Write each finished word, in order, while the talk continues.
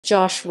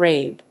Josh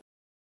Rabe.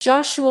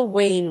 Joshua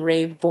Wayne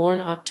Rabe, born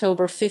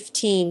October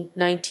 15,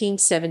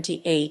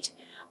 1978,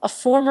 a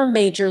former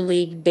Major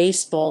League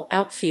Baseball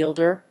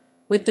outfielder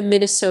with the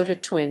Minnesota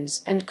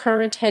Twins and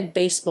current head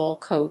baseball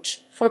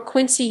coach for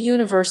Quincy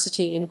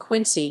University in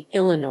Quincy,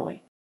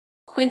 Illinois.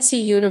 Quincy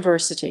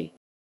University.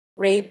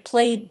 Rabe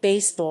played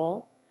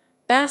baseball,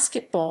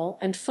 basketball,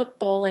 and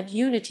football at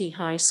Unity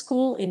High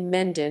School in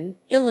Mendon,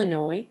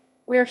 Illinois,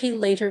 where he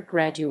later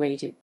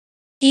graduated.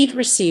 He'd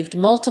received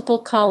multiple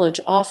college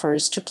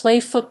offers to play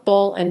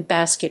football and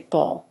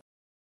basketball.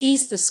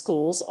 He's the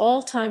school's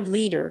all-time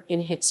leader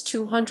in hits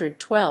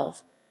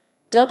 212,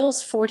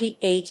 doubles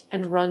 48,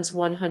 and runs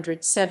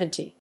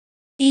 170.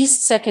 He's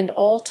second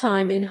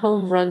all-time in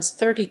home runs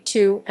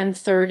 32 and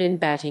third in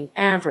batting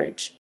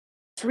average,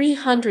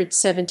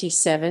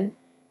 377,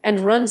 and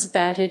runs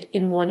batted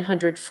in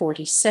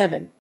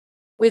 147.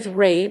 With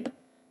Rabe,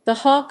 the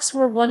Hawks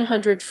were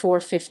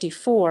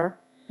 104-54,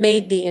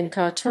 made the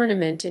Inca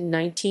tournament in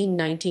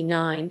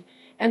 1999,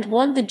 and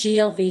won the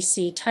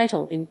GLVC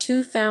title in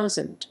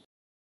 2000.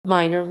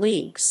 Minor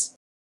leagues.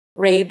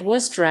 Rabe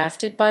was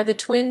drafted by the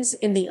Twins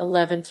in the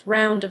 11th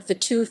round of the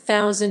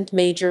 2000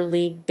 Major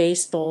League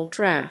Baseball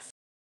draft.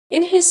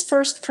 In his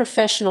first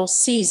professional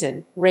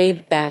season,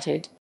 Rabe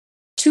batted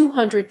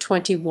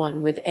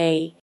 .221 with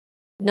a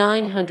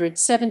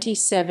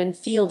 .977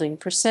 fielding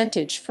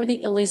percentage for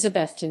the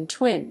Elizabethton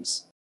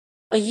Twins.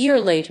 A year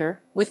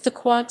later, with the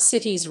Quad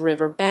Cities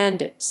River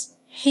Bandits,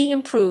 he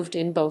improved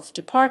in both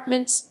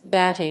departments,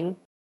 batting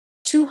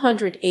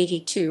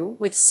 .282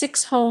 with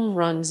 6 home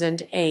runs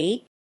and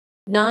a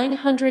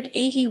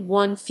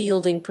 .981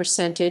 fielding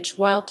percentage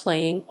while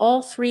playing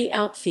all 3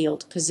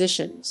 outfield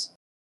positions.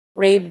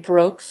 Rabe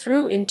broke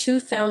through in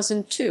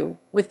 2002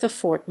 with the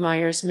Fort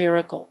Myers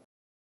Miracle.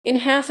 In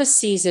half a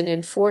season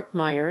in Fort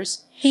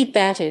Myers, he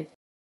batted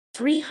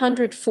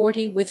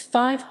 .340 with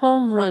 5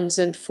 home runs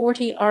and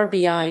 40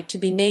 RBI to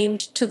be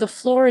named to the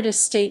Florida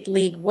State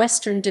League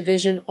Western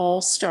Division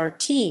All-Star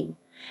team,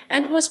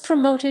 and was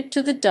promoted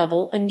to the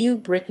Double-A New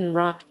Britain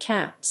Rock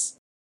Cats.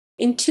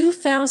 In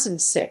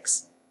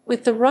 2006,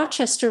 with the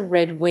Rochester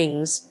Red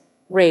Wings,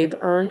 Rabe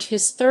earned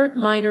his 3rd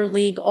minor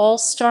league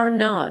All-Star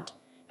nod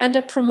and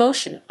a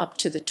promotion up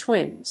to the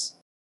Twins.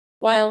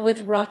 While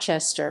with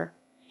Rochester,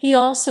 he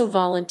also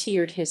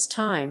volunteered his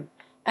time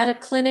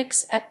at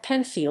clinics at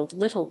Penfield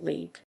Little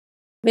League.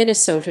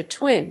 Minnesota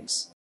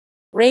Twins.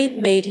 Rabe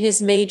made his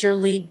major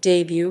league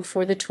debut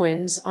for the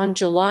Twins on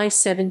July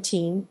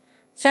 17,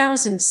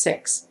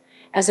 2006,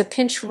 as a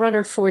pinch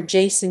runner for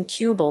Jason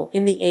Kubel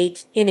in the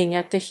 8th inning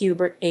at the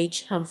Hubert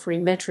H. Humphrey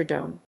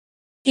Metrodome.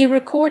 He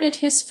recorded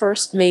his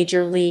first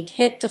major league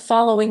hit the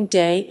following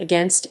day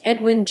against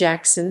Edwin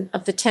Jackson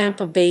of the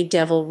Tampa Bay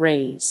Devil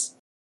Rays.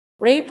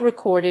 Rabe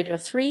recorded a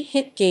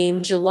 3-hit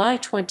game July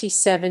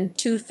 27,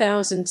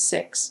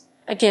 2006,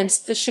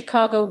 against the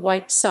Chicago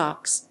White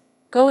Sox,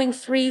 going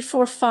 3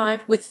 for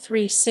 5 with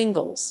 3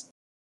 singles.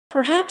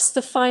 Perhaps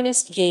the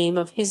finest game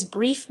of his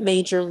brief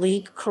major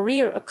league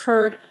career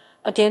occurred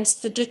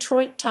against the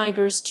Detroit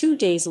Tigers 2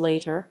 days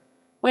later,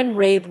 when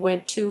Rabe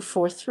went 2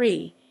 for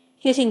 3,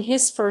 hitting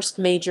his first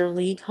major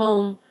league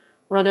home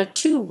run, a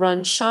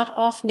 2-run shot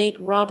off Nate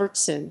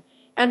Robertson,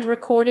 and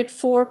recorded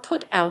 4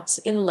 putouts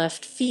in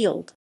left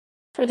field.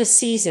 For the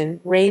season,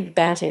 Rabe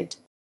batted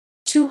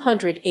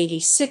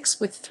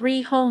 .286 with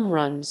 3 home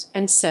runs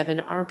and 7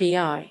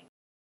 RBI.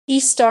 He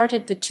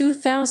started the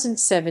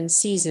 2007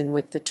 season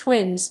with the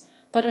Twins,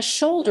 but a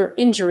shoulder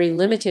injury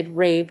limited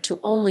Rabe to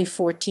only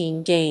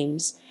 14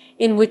 games,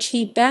 in which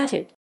he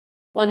batted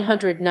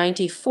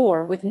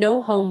 .194 with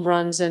no home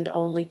runs and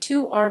only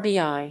 2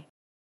 RBI.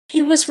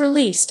 He was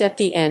released at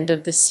the end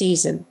of the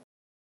season.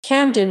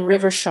 Camden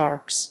River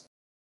Sharks.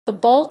 The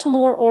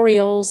Baltimore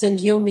Orioles and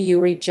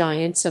Yomiuri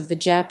Giants of the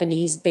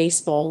Japanese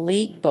Baseball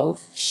League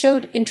both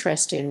showed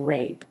interest in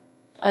Rabe,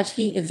 but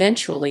he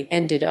eventually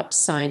ended up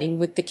signing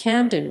with the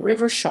Camden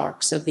River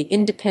Sharks of the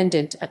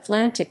Independent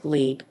Atlantic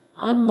League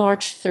on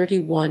March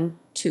 31,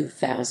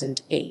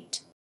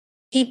 2008.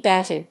 He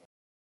batted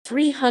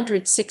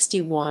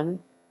 .361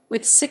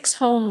 with 6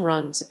 home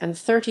runs and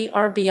 30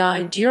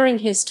 RBI during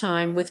his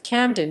time with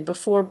Camden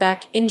before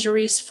back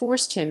injuries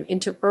forced him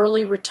into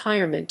early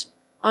retirement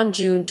on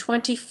June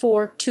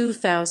 24,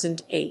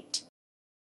 2008.